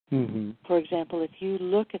Mm-hmm. For example, if you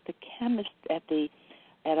look at the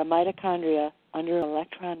at a mitochondria under an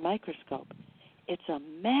electron microscope, it's a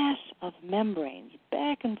mass of membranes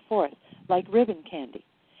back and forth like ribbon candy.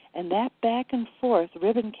 And that back and forth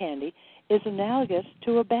ribbon candy is analogous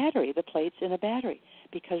to a battery, the plates in a battery,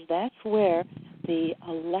 because that's where the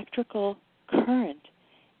electrical current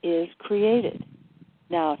is created.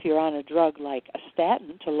 Now, if you're on a drug like a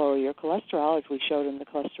statin to lower your cholesterol, as we showed in the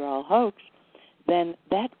cholesterol hoax, then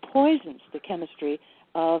that poisons the chemistry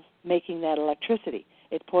of making that electricity.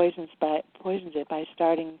 It poisons it by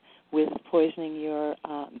starting with poisoning your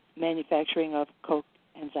manufacturing of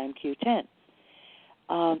coenzyme Q10.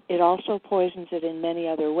 It also poisons it in many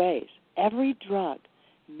other ways. Every drug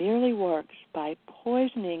merely works by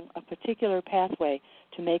poisoning a particular pathway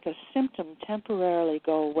to make a symptom temporarily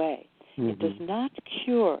go away. Mm-hmm. It does not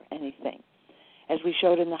cure anything, as we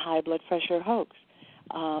showed in the high blood pressure hoax.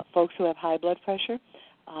 Folks who have high blood pressure,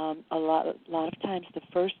 a lot of times the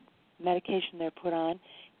first medication they're put on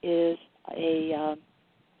is a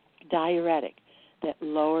diuretic that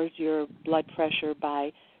lowers your blood pressure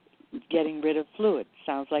by getting rid of fluid.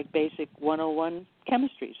 Sounds like basic 101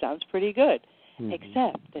 chemistry. Sounds pretty good, mm-hmm.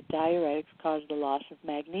 except that diuretics cause the loss of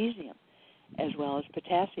magnesium as well as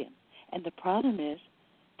potassium. And the problem is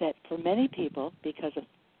that for many people, because of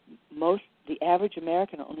the average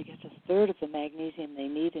American only gets a third of the magnesium they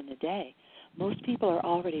need in a day, most people are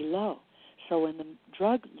already low. So when the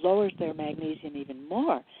drug lowers their magnesium even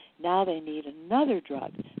more, now they need another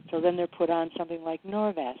drug. So then they're put on something like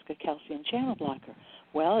Norvasc, a calcium channel blocker.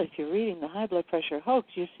 Well, if you're reading the high blood pressure hoax,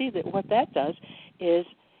 you see that what that does is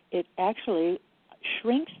it actually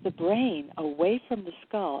shrinks the brain away from the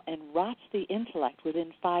skull and rots the intellect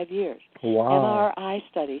within 5 years. Wow. MRI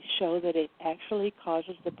studies show that it actually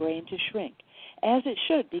causes the brain to shrink, as it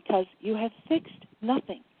should, because you have fixed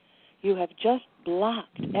nothing. You have just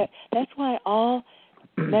blocked. That's why all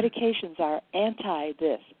medications are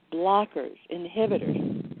anti-this, blockers,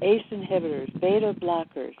 inhibitors, ACE inhibitors, beta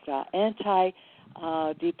blockers,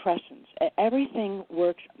 antidepressants. Everything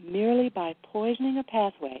works merely by poisoning a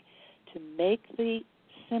pathway to make the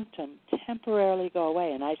symptom temporarily go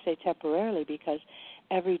away. And I say temporarily because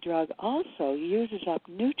every drug also uses up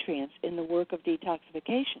nutrients in the work of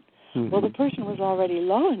detoxification. Mm-hmm. Well, the person was already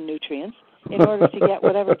low in nutrients in order to get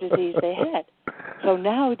whatever disease they had. So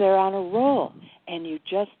now they're on a roll, and the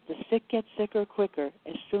sick get sicker quicker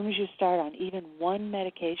as soon as you start on even one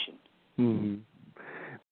medication. Mm-hmm.